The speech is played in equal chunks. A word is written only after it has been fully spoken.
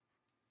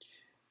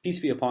Peace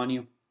be upon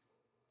you.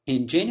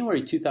 In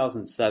January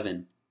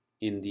 2007,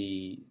 in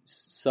the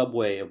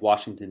subway of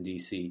Washington,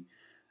 D.C.,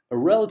 a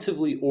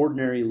relatively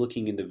ordinary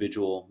looking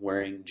individual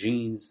wearing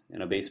jeans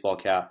and a baseball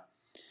cap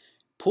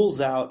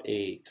pulls out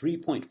a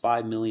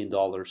 $3.5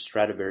 million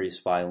Stradivarius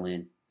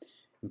violin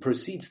and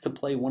proceeds to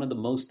play one of the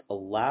most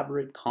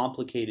elaborate,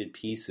 complicated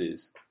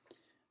pieces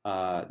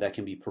that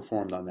can be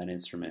performed on that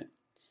instrument.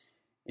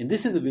 And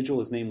this individual,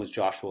 his name was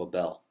Joshua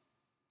Bell,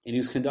 and he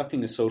was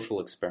conducting a social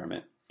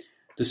experiment.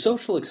 The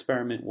social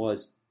experiment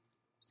was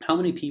how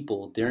many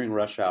people during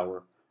rush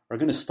hour are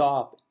going to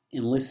stop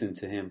and listen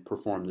to him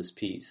perform this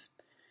piece.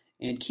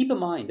 And keep in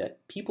mind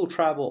that people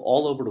travel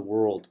all over the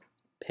world,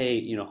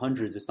 pay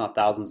hundreds if not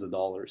thousands of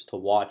dollars to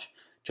watch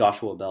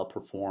Joshua Bell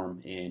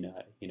perform in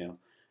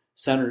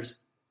centers.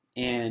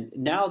 And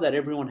now that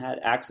everyone had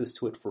access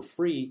to it for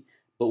free,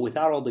 but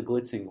without all the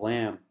glitz and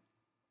glam,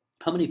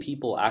 how many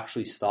people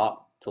actually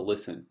stop to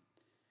listen?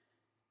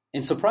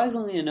 And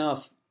surprisingly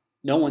enough,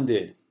 no one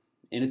did.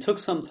 And it took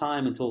some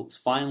time until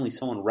finally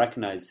someone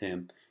recognized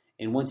him.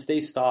 And once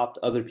they stopped,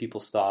 other people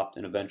stopped,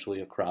 and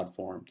eventually a crowd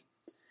formed.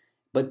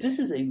 But this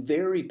is a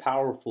very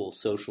powerful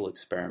social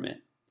experiment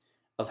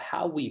of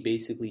how we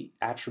basically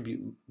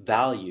attribute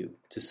value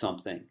to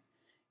something.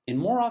 And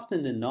more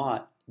often than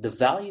not, the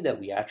value that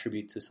we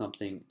attribute to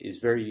something is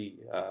very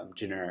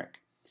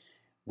generic.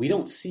 We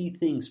don't see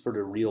things for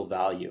their real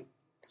value.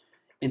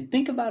 And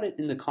think about it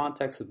in the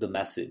context of the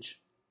message.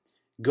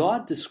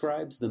 God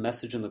describes the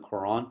message in the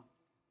Quran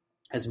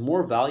as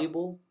more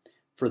valuable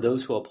for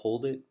those who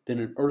uphold it than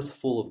an earth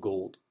full of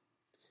gold.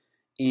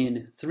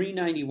 In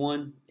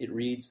 391, it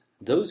reads,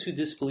 "Those who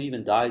disbelieve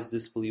and die as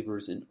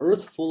disbelievers, an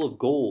earth full of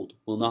gold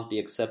will not be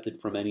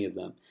accepted from any of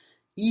them,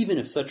 even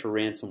if such a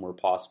ransom were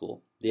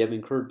possible. They have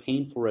incurred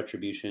painful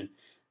retribution.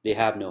 They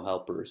have no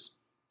helpers."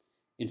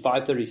 In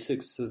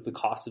 536, it says the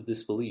cost of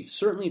disbelief.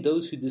 "Certainly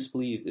those who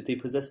disbelieved, if they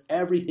possessed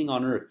everything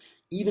on earth,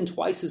 even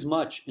twice as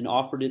much, and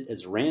offered it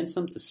as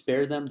ransom to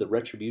spare them the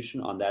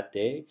retribution on that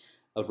day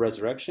of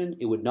resurrection,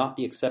 it would not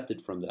be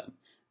accepted from them.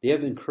 They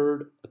have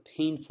incurred a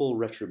painful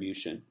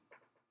retribution."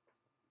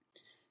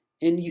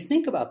 And you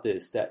think about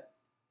that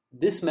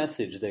this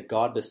message that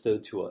God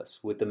bestowed to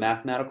us with the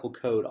mathematical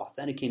code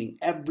authenticating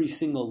every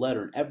single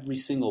letter and every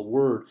single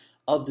word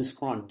of this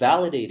Quran,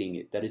 validating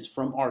it that it's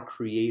from our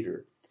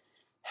Creator.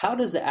 How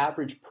does the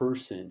average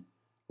person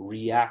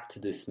react to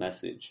this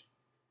message?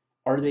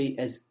 Are they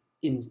as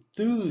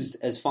enthused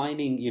as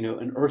finding,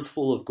 an earth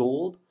full of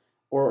gold?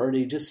 Or are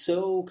they just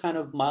so kind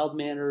of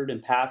mild-mannered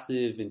and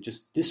passive and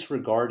just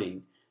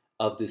disregarding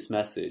of this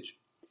message?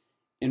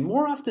 And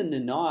more often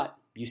than not,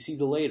 you see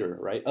the later,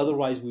 right?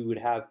 Otherwise, we would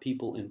have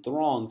people in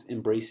throngs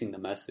embracing the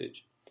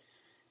message.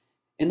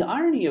 And the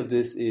irony of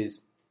this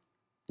is,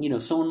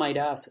 someone might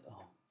ask,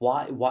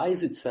 why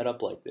is it set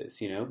up like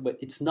this? But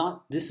it's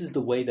not, this is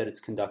the way that it's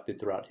conducted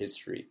throughout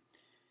history.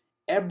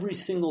 Every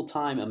single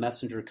time a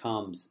messenger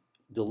comes,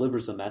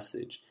 delivers a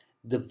message,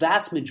 the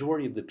vast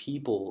majority of the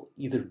people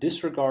either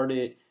disregard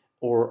it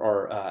or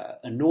are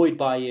annoyed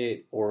by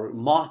it or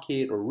mock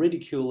it or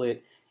ridicule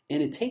it.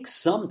 And it takes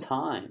some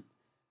time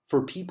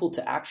for people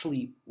to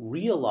actually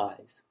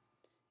realize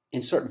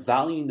and start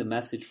valuing the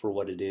message for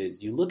what it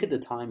is. You look at the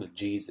time of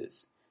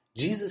Jesus.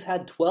 Jesus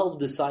had 12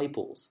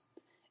 disciples.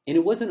 And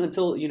it wasn't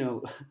until,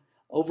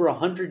 over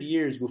 100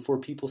 years before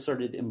people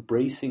started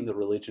embracing the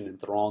religion in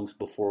throngs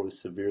before it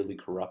was severely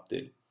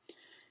corrupted.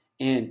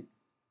 And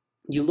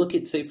you look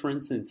at, say, for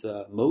instance,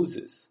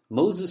 Moses.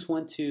 Moses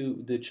went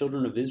to the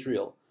children of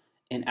Israel.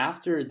 And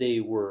after they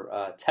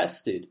were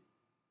tested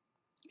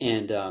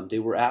and they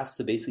were asked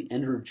to basically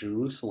enter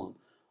Jerusalem,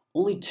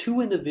 only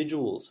 2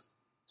 individuals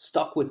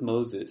stuck with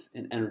Moses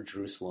and entered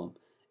Jerusalem.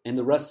 And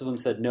the rest of them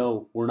said,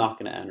 no, we're not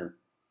going to enter.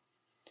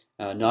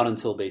 Not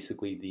until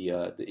basically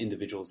the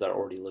individuals that are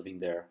already living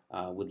there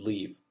would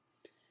leave.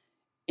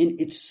 And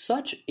it's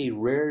such a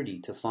rarity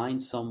to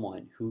find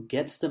someone who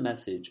gets the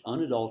message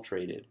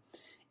unadulterated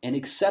and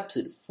accepts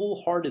it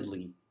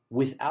full-heartedly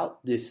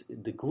without the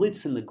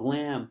glitz and the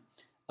glam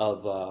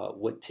of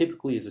what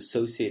typically is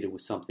associated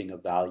with something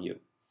of value.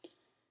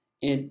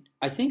 And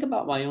I think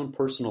about my own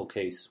personal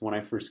case when I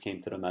first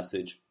came to the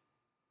message.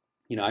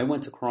 I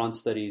went to Quran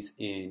studies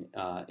in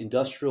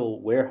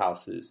industrial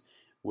warehouses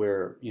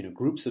where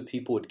groups of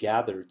people would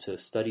gather to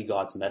study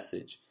God's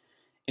message.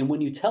 And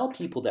when you tell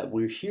people that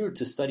we're here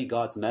to study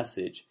God's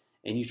message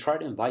and you try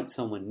to invite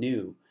someone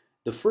new,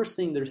 the first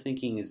thing they're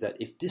thinking is that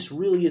if this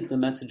really is the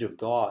message of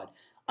God,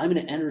 I'm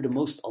going to enter the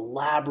most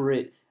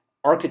elaborate,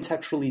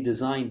 architecturally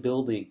designed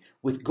building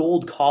with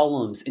gold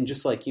columns and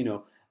just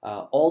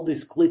all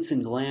this glitz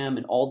and glam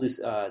and all this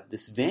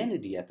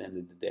vanity at the end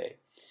of the day.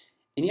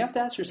 And you have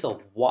to ask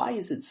yourself, why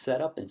is it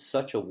set up in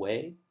such a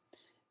way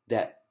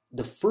that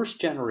the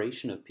first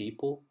generation of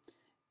people,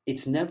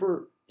 it's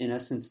never, in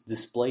essence,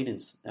 displayed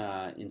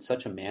in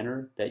such a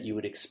manner that you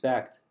would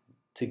expect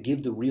to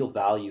give the real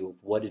value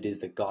of what it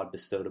is that God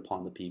bestowed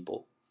upon the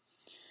people.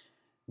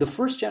 The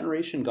first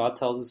generation, God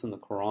tells us in the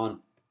Quran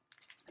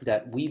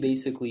that we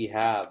basically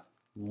have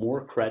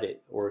more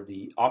credit or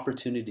the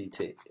opportunity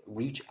to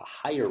reach a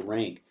higher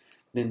rank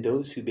than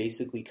those who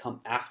basically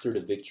come after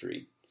the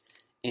victory.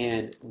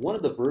 And one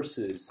of the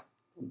verses,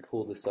 let me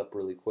pull this up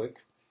really quick,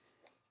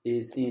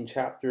 is in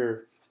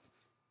chapter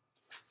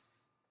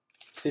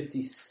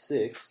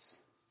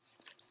 56,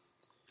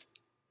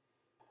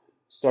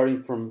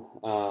 starting from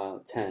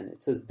 10.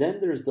 It says, "Then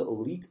there's the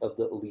elite of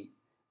the elite.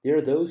 They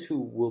are those who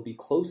will be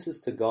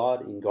closest to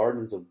God in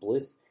gardens of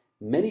bliss,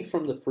 many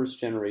from the first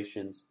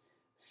generations,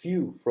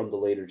 few from the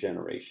later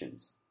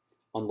generations.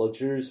 On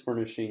luxurious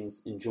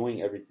furnishings,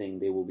 enjoying everything,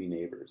 they will be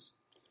neighbors."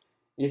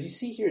 And if you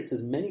see here, it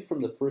says many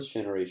from the first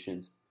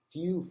generations,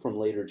 few from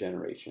later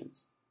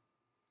generations.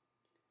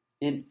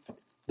 And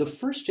the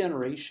first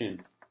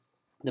generation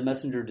the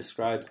messenger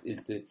describes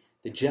is the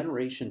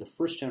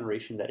first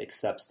generation that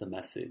accepts the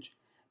message.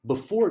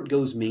 Before it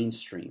goes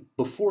mainstream,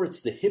 before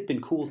it's the hip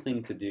and cool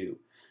thing to do,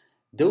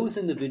 those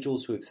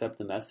individuals who accept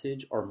the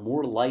message are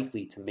more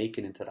likely to make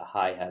it into the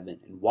high heaven.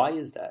 And why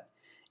is that?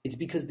 It's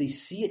because they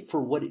see it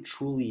for what it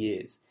truly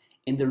is.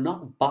 And they're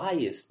not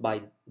biased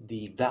by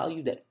the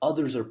value that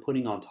others are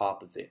putting on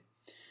top of it.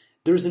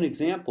 There's an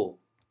example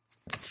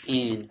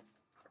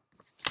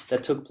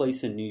that took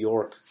place in New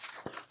York.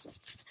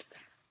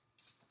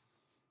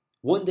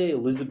 One day,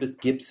 Elizabeth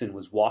Gibson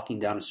was walking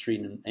down a street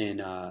in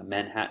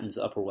Manhattan's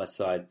Upper West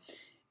Side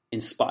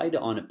and spied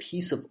on a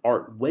piece of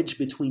art wedged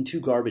between two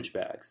garbage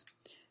bags.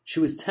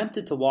 She was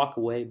tempted to walk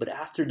away, but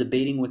after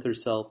debating with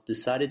herself,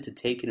 decided to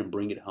take it and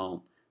bring it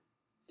home.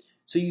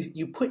 So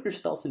you put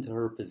yourself into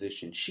her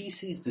position. She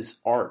sees this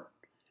art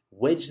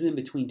wedged in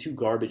between two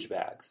garbage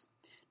bags.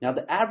 Now,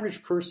 the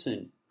average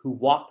person who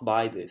walked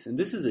by this, and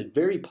this is a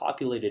very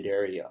populated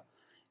area,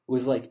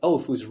 was like, oh,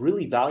 if it was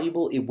really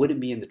valuable, it wouldn't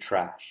be in the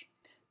trash.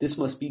 This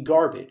must be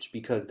garbage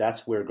because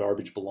that's where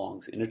garbage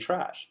belongs, in a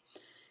trash.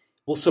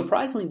 Well,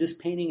 surprisingly, this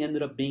painting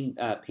ended up being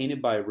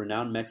painted by a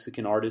renowned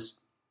Mexican artist,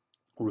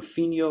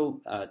 Rufino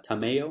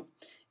Tamayo,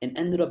 and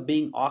ended up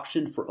being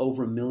auctioned for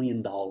over $1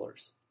 million.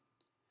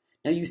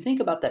 Now you think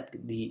about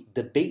the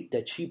debate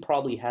that she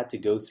probably had to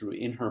go through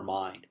in her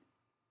mind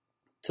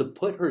to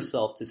put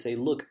herself to say,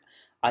 look,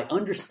 I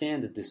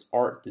understand that this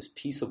art, this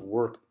piece of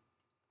work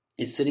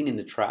is sitting in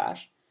the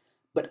trash,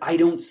 but I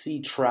don't see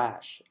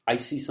trash. I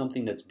see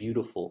something that's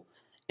beautiful.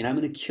 And I'm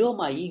going to kill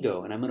my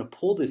ego and I'm going to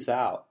pull this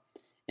out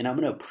and I'm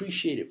going to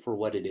appreciate it for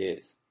what it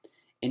is.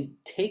 And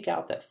take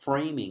out that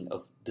framing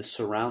of the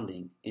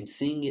surrounding and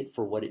seeing it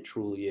for what it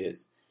truly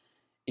is.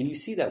 And you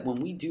see that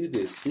when we do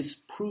this, this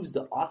proves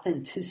the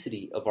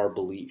authenticity of our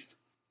belief.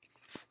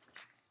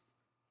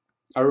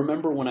 I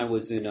remember when I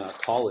was in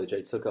college,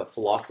 I took a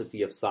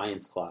philosophy of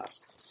science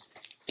class.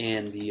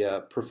 And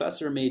the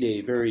professor made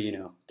a very,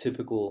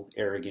 typical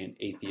arrogant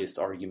atheist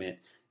argument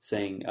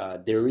saying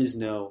there is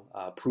no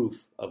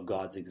proof of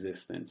God's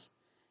existence.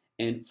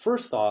 And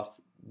first off,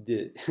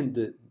 the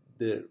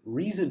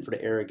reason for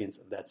the arrogance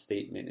of that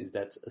statement is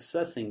that's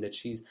assessing that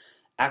she's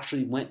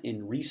actually went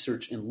and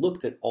researched and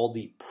looked at all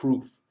the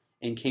proof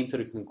and came to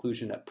the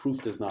conclusion that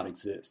proof does not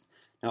exist.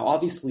 Now,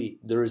 obviously,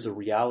 there is a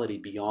reality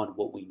beyond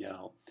what we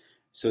know.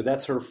 So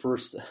that's her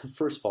first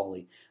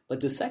folly.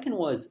 But the second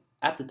was,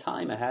 at the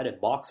time, I had a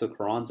box of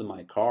Qurans in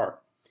my car.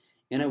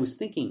 And I was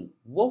thinking,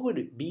 what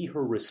would be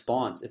her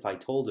response if I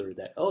told her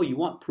that, oh, you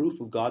want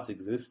proof of God's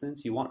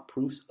existence? You want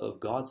proofs of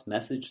God's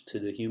message to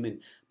the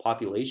human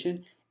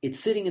population? It's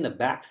sitting in the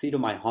back seat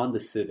of my Honda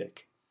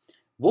Civic.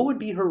 What would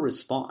be her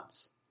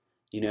response?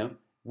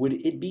 Would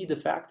it be the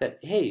fact that,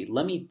 hey,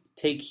 let me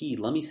take heed,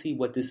 let me see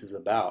what this is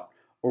about?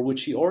 Or would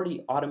she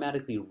already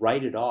automatically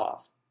write it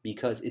off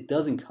because it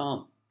doesn't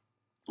come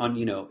on,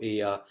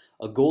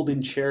 a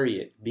golden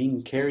chariot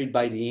being carried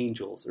by the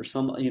angels or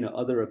some,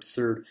 other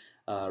absurd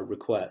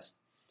request?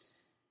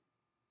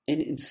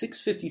 And in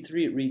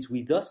 653 it reads,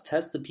 "We thus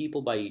test the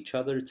people by each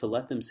other to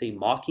let them say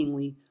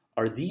mockingly,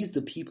 are these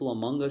the people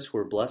among us who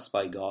are blessed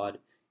by God?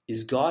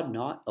 Is God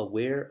not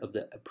aware of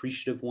the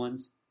appreciative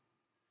ones?"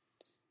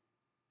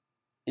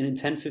 And in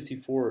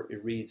 1054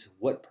 it reads,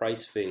 "What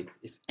price faith?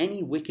 If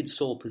any wicked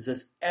soul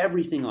possessed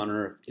everything on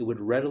earth, it would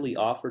readily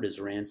offer it as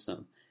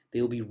ransom.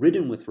 They will be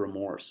ridden with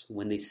remorse.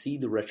 When they see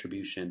the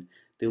retribution,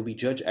 they will be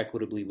judged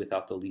equitably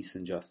without the least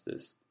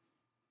injustice."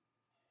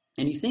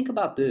 And you think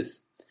about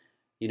this,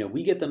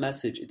 we get the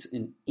message, it's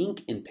in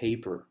ink and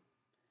paper.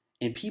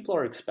 And people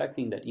are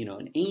expecting that,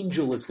 an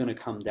angel is going to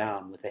come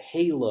down with a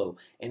halo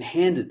and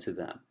hand it to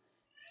them.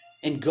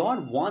 And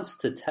God wants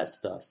to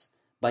test us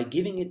by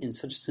giving it in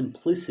such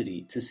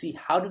simplicity to see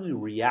how do we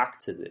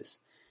react to this?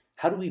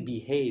 How do we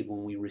behave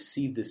when we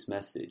receive this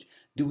message?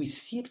 Do we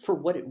see it for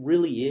what it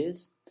really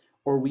is?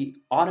 Or are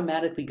we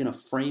automatically going to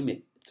frame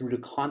it through the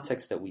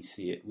context that we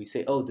see it? We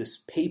say, oh, this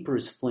paper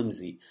is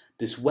flimsy.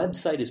 This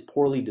website is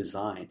poorly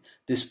designed.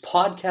 This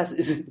podcast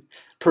isn't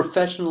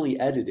professionally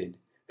edited.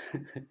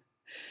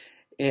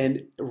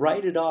 And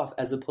write it off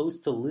as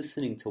opposed to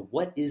listening to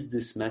what is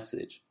this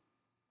message.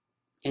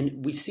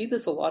 And we see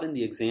this a lot in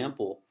the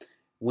example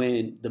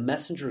when the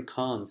messenger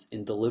comes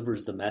and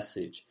delivers the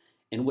message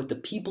and what the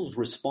people's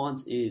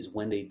response is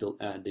when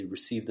they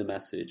receive the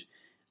message.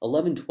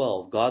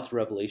 11:12, God's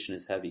revelation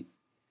is heavy.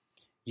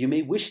 You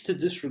may wish to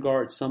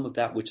disregard some of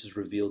that which is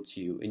revealed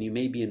to you, and you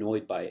may be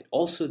annoyed by it.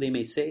 Also, they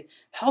may say,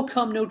 how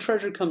come no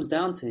treasure comes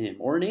down to him,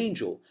 or an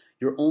angel?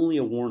 You're only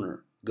a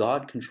warner.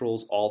 God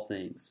controls all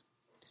things.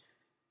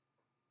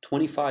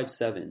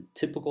 25:7,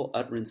 typical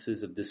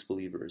utterances of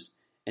disbelievers.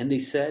 And they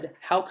said,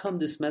 how come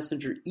this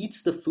messenger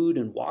eats the food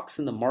and walks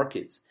in the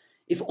markets?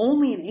 If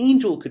only an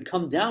angel could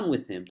come down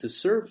with him to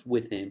serve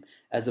with him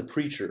as a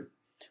preacher.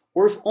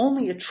 Or if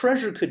only a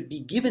treasure could be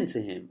given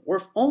to him, or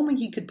if only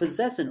he could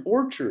possess an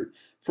orchard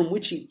from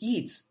which he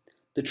eats.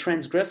 The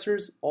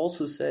transgressors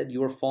also said,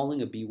 you are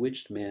following a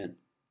bewitched man.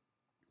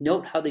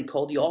 Note how they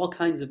called you all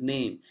kinds of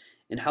names,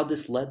 and how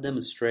this led them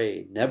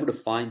astray, never to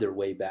find their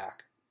way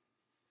back.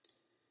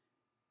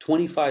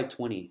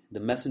 25:20, the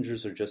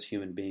messengers are just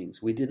human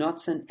beings. We did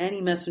not send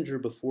any messenger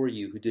before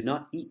you who did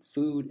not eat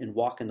food and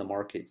walk in the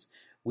markets.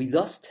 We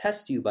thus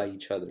test you by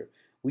each other.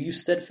 Will you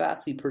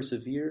steadfastly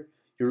persevere?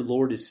 Your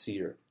Lord is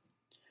seer.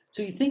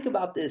 So you think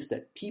about this,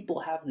 that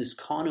people have this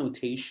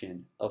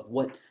connotation of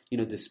what,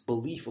 this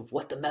belief of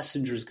what the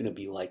messenger is going to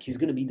be like. He's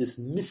going to be this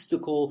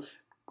mystical,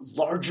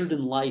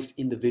 larger-than-life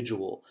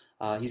individual.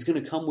 He's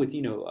going to come with,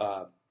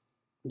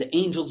 the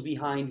angels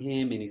behind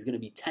him, and he's going to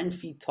be 10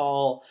 feet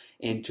tall,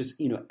 and just,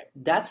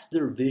 that's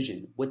their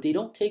vision. What they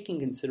don't take in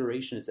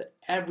consideration is that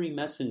every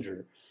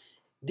messenger,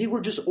 they were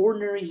just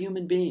ordinary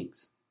human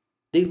beings.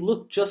 They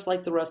looked just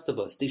like the rest of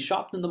us. They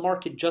shopped in the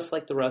market just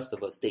like the rest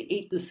of us. They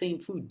ate the same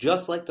food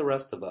just like the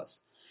rest of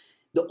us.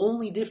 The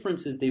only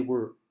difference is they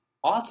were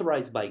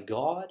authorized by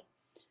God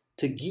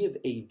to give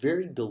a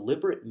very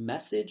deliberate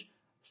message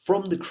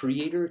from the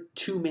Creator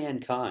to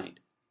mankind.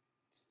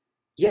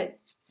 Yet,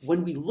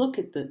 when we look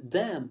at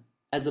them,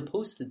 as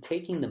opposed to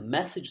taking the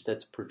message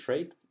that's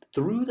portrayed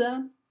through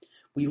them,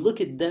 we look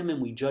at them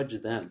and we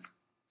judge them.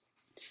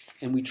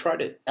 And we try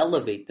to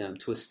elevate them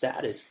to a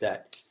status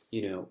that,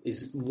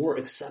 is more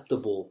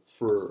acceptable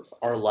for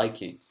our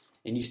liking.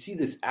 And you see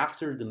this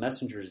after the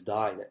messengers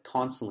die, that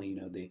constantly,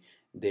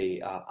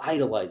 they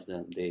idolize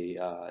them.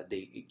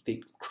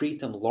 They create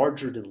them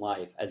larger than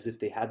life, as if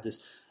they had this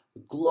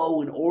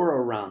glow and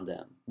aura around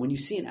them. When you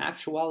see in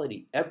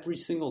actuality, every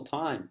single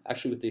time,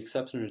 actually with the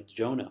exception of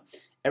Jonah,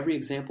 every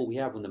example we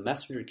have, when the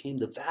messenger came,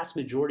 the vast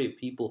majority of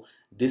people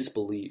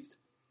disbelieved.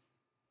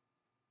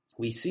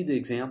 We see the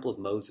example of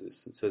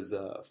Moses. It says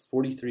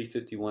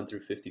 43:51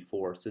 through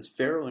 54. It says,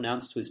 Pharaoh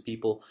announced to his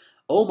people,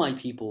 O my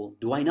people,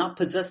 do I not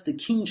possess the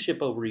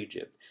kingship over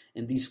Egypt?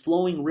 And these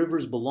flowing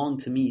rivers belong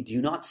to me. Do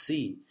you not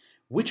see?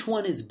 Which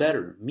one is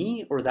better,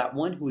 me or that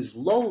one who is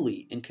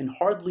lowly and can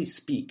hardly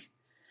speak?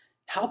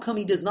 How come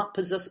he does not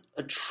possess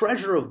a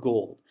treasure of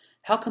gold?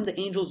 How come the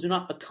angels do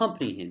not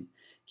accompany him?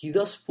 He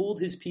thus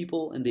fooled his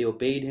people, and they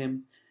obeyed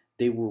him.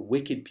 They were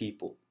wicked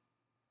people.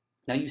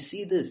 Now you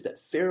see this, that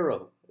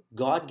Pharaoh,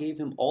 God gave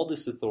him all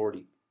this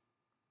authority,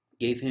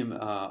 gave him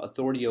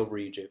authority over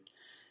Egypt.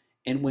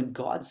 And when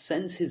God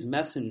sends his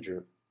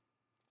messenger,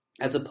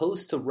 as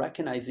opposed to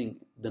recognizing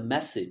the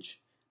message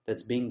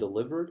that's being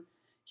delivered,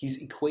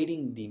 he's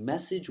equating the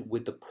message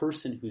with the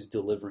person who's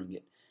delivering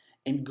it.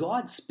 And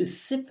God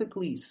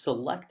specifically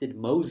selected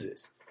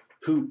Moses,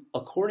 who,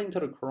 according to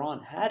the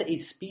Quran, had a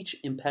speech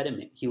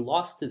impediment. He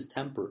lost his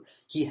temper.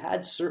 He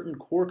had certain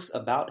quirks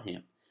about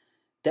him.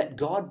 That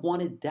God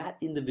wanted that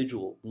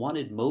individual,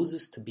 wanted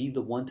Moses to be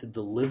the one to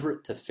deliver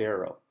it to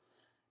Pharaoh.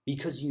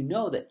 Because you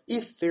know that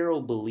if Pharaoh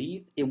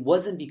believed, it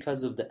wasn't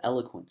because of the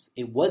eloquence.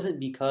 It wasn't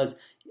because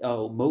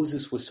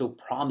Moses was so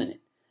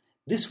prominent.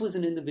 This was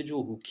an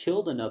individual who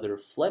killed another,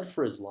 fled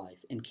for his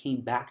life, and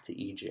came back to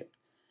Egypt.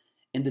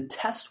 And the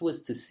test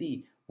was to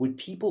see, would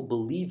people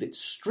believe it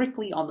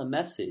strictly on the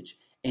message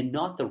and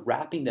not the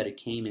wrapping that it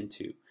came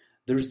into?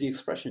 There's the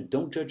expression,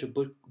 don't judge a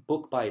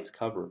book by its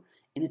cover.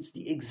 And it's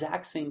the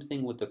exact same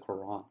thing with the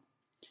Quran.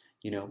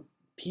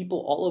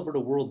 People all over the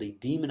world, they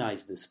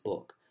demonize this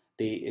book.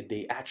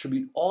 They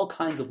attribute all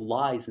kinds of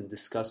lies and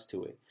disgust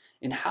to it.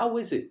 And how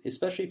is it,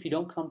 especially if you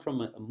don't come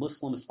from a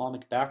Muslim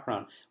Islamic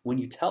background, when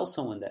you tell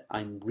someone that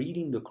I'm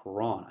reading the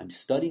Quran, I'm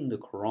studying the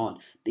Quran,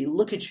 they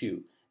look at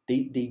you,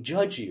 they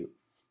judge you.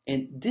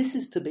 And this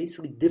is to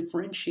basically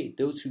differentiate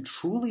those who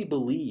truly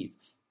believe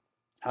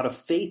out of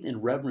faith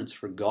and reverence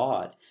for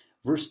God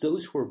versus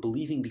those who are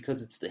believing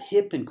because it's the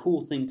hip and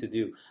cool thing to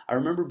do. I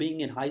remember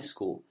being in high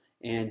school,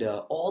 and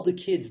all the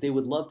kids, they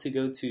would love to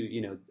go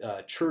to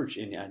church,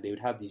 and they would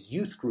have these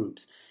youth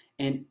groups.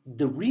 And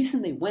the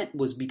reason they went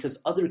was because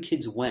other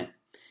kids went.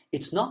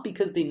 It's not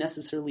because they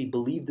necessarily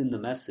believed in the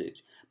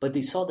message, but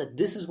they saw that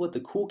this is what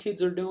the cool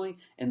kids are doing,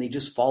 and they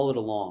just followed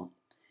along.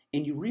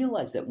 And you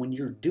realize that when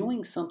you're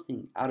doing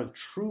something out of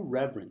true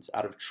reverence,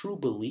 out of true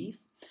belief,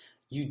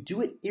 you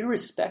do it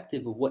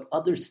irrespective of what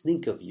others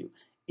think of you,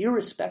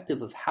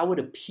 irrespective of how it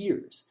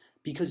appears,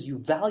 because you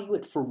value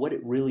it for what it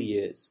really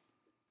is.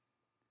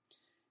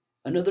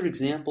 Another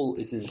example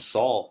is in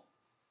Saul.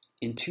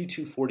 In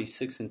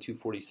 2:246 and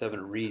 2:47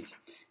 it reads,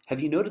 Have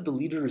you noted the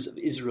leaders of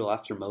Israel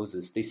after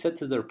Moses? They said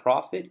to their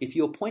prophet, If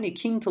you appoint a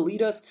king to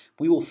lead us,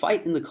 we will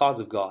fight in the cause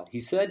of God. He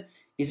said,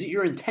 Is it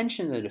your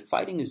intention that if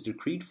fighting is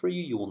decreed for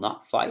you, you will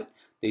not fight?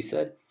 They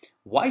said,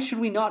 Why should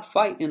we not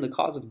fight in the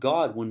cause of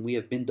God when we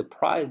have been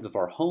deprived of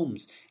our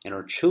homes and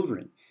our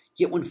children?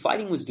 Yet when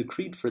fighting was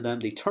decreed for them,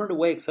 they turned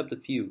away except a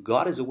few.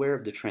 God is aware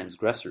of the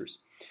transgressors.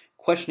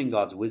 Questioning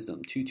God's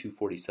wisdom,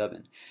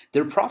 2:247.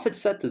 Their prophet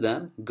said to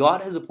them,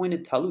 God has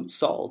appointed Talut,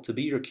 Saul, to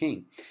be your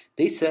king.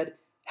 They said,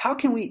 how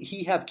can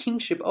he have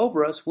kingship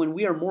over us when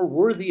we are more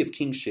worthy of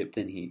kingship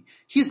than he?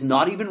 He is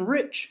not even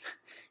rich.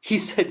 He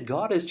said,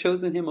 God has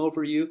chosen him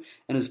over you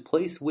and has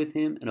placed with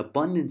him an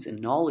abundance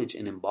in knowledge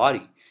and in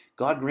body.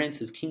 God grants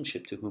his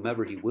kingship to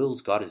whomever he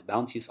wills. God is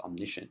bounteous,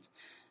 omniscient.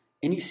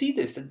 And you see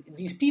this,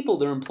 these people,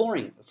 they're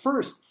imploring.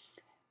 First,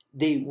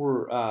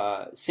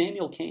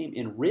 Samuel came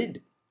and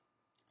rid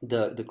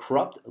the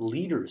corrupt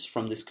leaders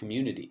from this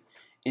community.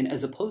 And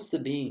as opposed to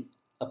being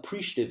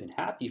appreciative and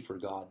happy for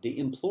God, they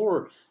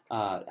implore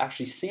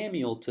actually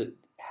Samuel to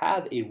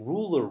have a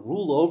ruler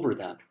rule over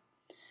them.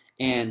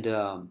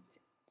 And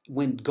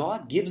when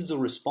God gives the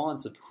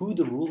response of who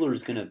the ruler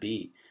is going to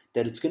be,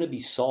 that it's going to be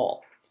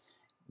Saul,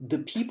 the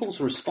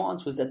people's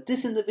response was that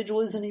this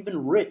individual isn't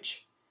even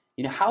rich.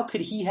 How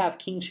could he have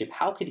kingship?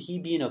 How could he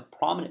be in a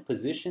prominent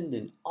position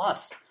than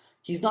us?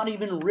 He's not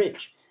even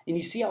rich. And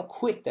you see how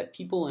quick that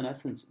people, in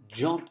essence,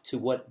 jump to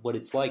what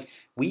it's like.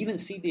 We even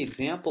see the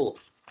example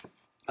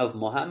of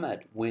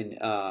Muhammad when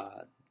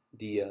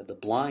the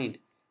blind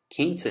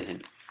came to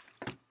him.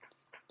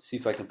 See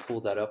if I can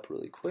pull that up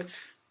really quick.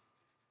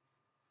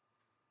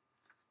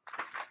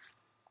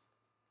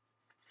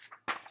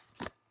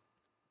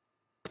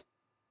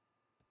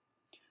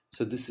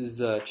 So this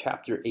is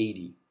chapter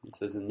 80. It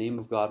says, in the name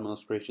of God,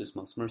 most gracious,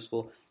 most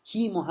merciful.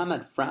 He,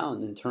 Muhammad,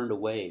 frowned and turned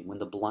away when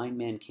the blind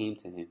man came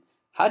to him.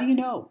 How do you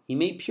know? He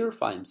may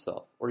purify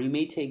himself, or he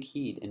may take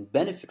heed and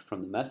benefit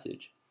from the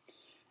message.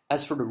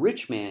 As for the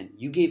rich man,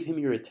 you gave him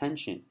your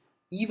attention,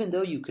 even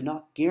though you could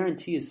not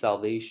guarantee his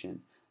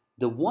salvation.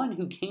 The one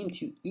who came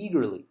to you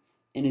eagerly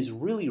and is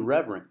really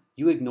reverent,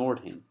 you ignored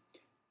him.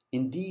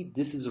 Indeed,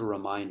 this is a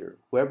reminder.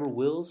 Whoever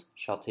wills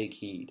shall take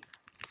heed.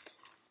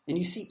 And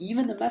you see,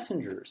 even the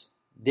messengers,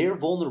 they're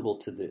vulnerable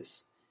to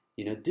this.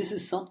 This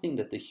is something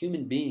that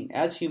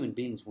as human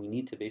beings, we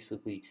need to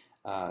basically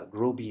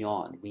grow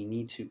beyond. We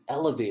need to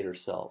elevate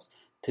ourselves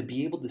to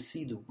be able to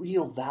see the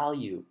real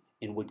value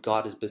in what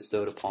God has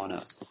bestowed upon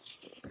us.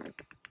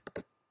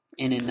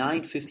 And in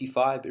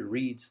 9:55, it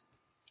reads,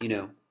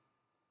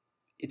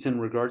 it's in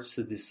regards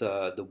to this,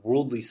 the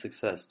worldly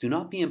success. Do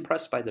not be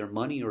impressed by their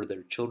money or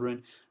their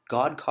children.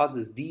 God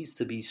causes these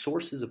to be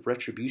sources of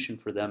retribution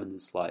for them in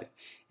this life.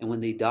 And when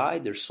they die,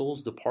 their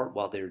souls depart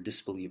while they are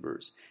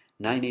disbelievers.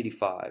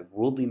 9:85,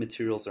 worldly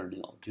materials are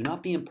nil. Do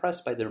not be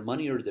impressed by their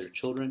money or their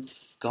children.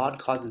 God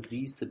causes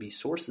these to be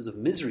sources of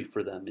misery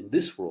for them in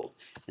this world,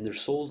 and their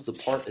souls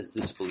depart as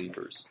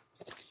disbelievers.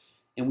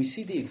 And we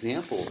see the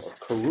example of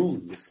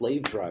Karun, the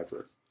slave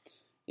driver.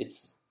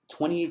 It's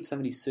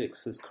 28:76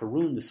 says,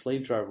 Karun, the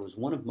slave driver, was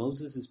one of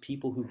Moses'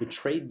 people who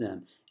betrayed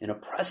them and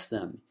oppressed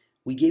them.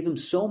 We gave him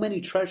so many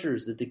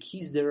treasures that the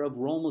keys thereof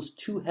were almost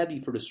too heavy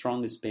for the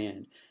strongest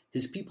band.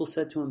 His people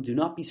said to him, do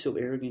not be so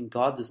arrogant.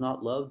 God does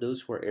not love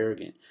those who are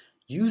arrogant.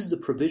 Use the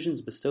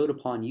provisions bestowed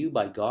upon you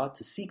by God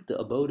to seek the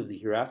abode of the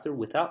hereafter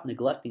without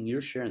neglecting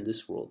your share in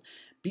this world.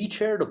 Be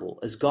charitable,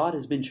 as God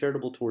has been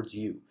charitable towards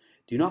you.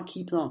 Do not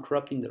keep on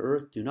corrupting the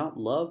earth.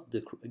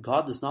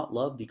 God does not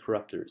love the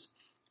corrupters.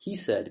 He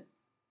said,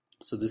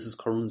 so this is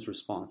Karun's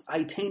response, I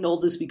attained all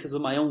this because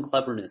of my own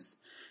cleverness.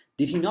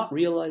 Did he not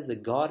realize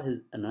that God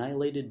has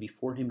annihilated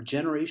before him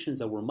generations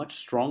that were much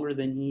stronger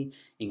than he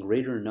in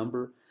greater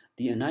number?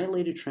 The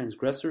annihilated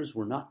transgressors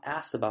were not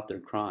asked about their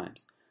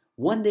crimes.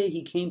 One day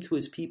he came to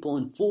his people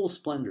in full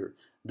splendor.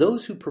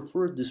 Those who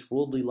preferred this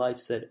worldly life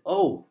said,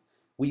 oh,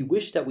 we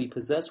wish that we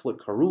possess what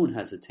Karun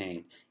has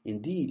attained.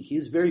 Indeed, he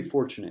is very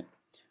fortunate.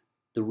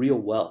 The real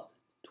wealth,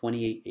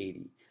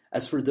 28:80.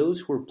 As for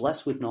those who are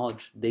blessed with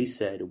knowledge, they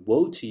said,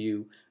 woe to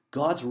you.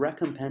 God's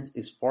recompense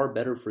is far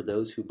better for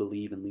those who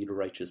believe and lead a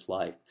righteous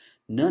life.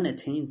 None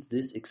attains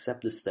this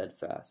except the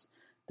steadfast.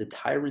 The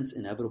tyrant's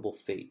inevitable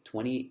fate,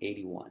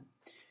 28:81.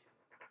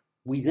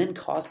 We then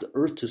caused the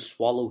earth to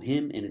swallow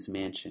him and his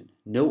mansion.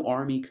 No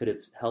army could have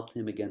helped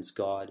him against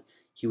God.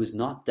 He was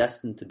not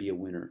destined to be a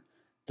winner.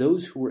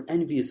 Those who were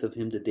envious of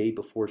him the day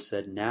before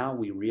said, now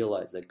we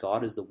realize that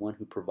God is the one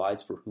who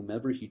provides for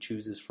whomever he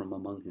chooses from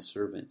among his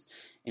servants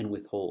and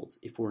withholds.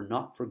 If it were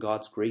not for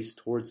God's grace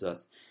towards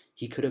us,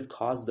 he could have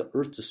caused the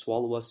earth to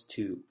swallow us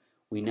too.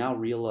 We now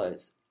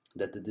realize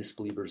that the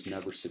disbelievers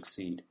never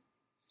succeed.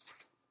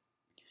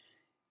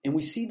 And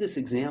we see this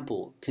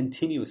example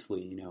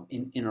continuously,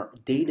 in our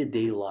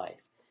day-to-day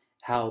life,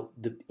 how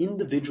the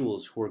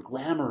individuals who are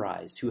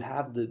glamorized, who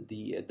have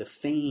the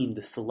fame,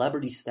 the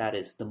celebrity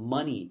status, the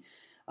money,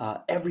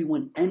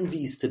 everyone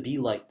envies to be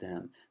like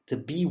them, to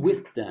be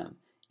with them.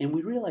 And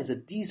we realize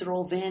that these are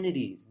all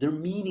vanities. They're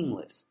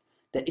meaningless.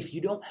 That if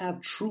you don't have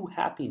true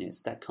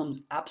happiness that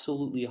comes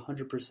absolutely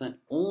 100%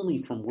 only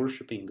from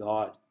worshiping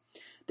God,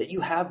 that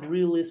you have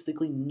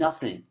realistically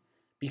nothing.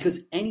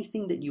 Because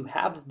anything that you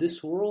have of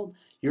this world,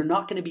 you're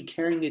not going to be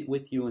carrying it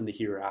with you in the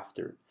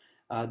hereafter.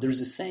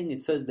 There's a saying,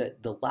 it says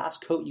that the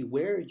last coat you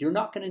wear, you're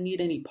not going to need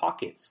any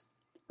pockets,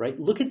 right?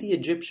 Look at the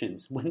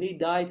Egyptians. When they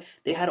died,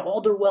 they had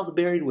all their wealth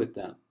buried with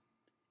them.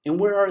 And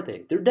where are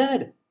they? They're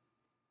dead.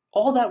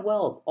 All that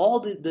wealth, all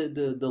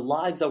the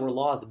lives that were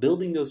lost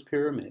building those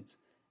pyramids.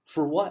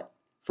 For what?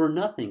 For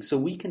nothing. So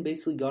we can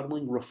basically, God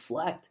willing,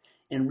 reflect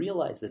and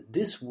realize that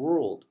this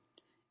world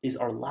is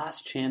our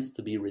last chance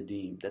to be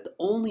redeemed. That the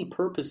only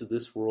purpose of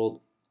this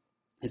world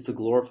is to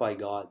glorify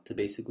God, to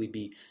basically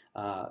be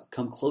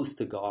come close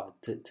to God,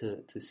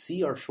 to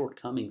see our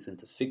shortcomings and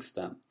to fix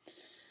them.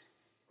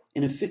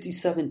 And in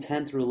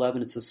 57:10 through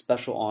 11, it's a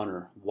special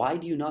honor. Why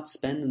do you not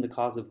spend in the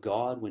cause of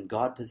God when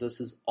God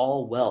possesses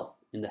all wealth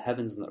in the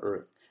heavens and the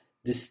earth?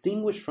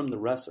 Distinguished from the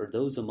rest are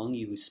those among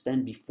you who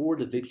spend before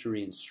the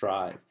victory and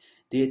strive.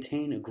 They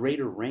attain a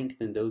greater rank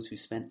than those who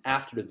spend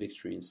after the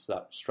victory and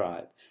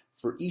strive.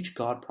 For each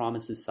God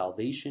promises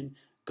salvation.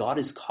 God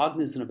is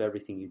cognizant of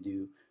everything you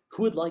do.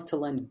 Who would like to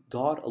lend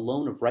God a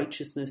loan of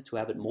righteousness to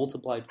have it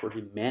multiplied for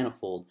him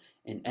manifold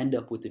and end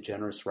up with the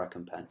generous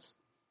recompense?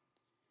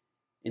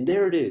 And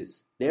there it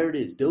is. There it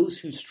is. Those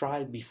who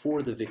strive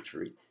before the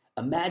victory.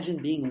 Imagine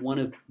being one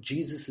of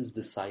Jesus'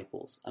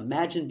 disciples.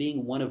 Imagine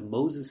being one of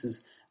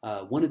Moses's,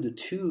 one of the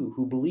two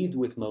who believed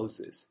with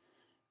Moses.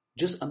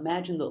 Just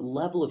imagine the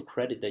level of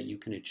credit that you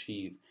can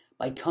achieve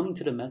by coming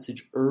to the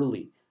message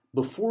early,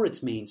 before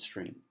it's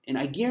mainstream. And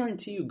I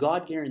guarantee you,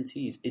 God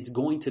guarantees, it's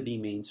going to be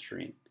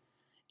mainstream.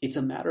 It's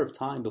a matter of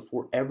time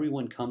before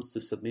everyone comes to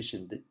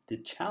submission. The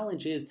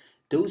challenge is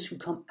those who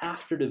come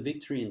after the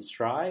victory and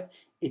strive,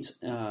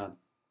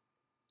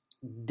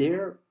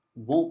 there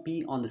won't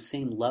be on the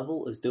same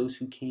level as those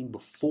who came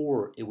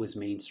before it was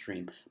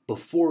mainstream,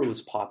 before it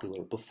was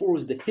popular, before it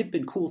was the hip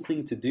and cool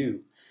thing to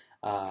do.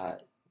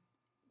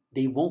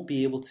 They won't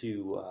be able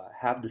to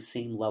have the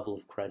same level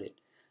of credit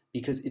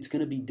because it's going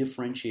to be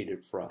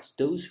differentiated for us.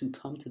 Those who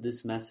come to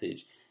this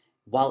message,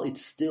 while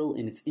it's still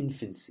in its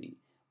infancy,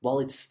 while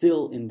it's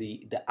still in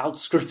the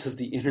outskirts of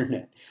the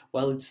internet,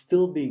 while it's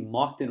still being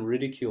mocked and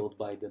ridiculed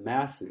by the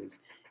masses,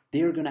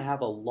 they're going to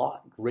have a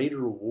lot greater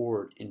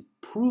reward and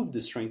prove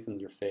to strengthen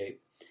their faith.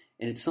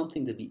 And it's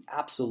something to be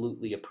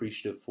absolutely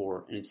appreciative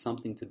for, and it's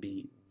something to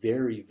be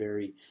very,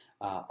 very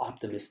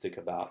optimistic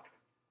about.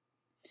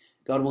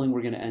 God willing,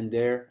 we're going to end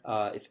there.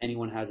 If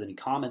anyone has any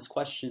comments,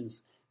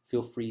 questions,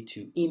 feel free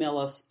to email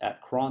us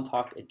at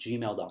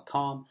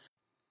qurantalk@gmail.com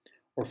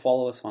or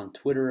follow us on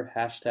Twitter,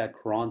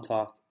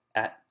 #QuranTalk,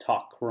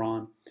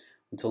 @TalkQuran.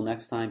 Until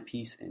next time,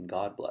 peace and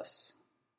God bless.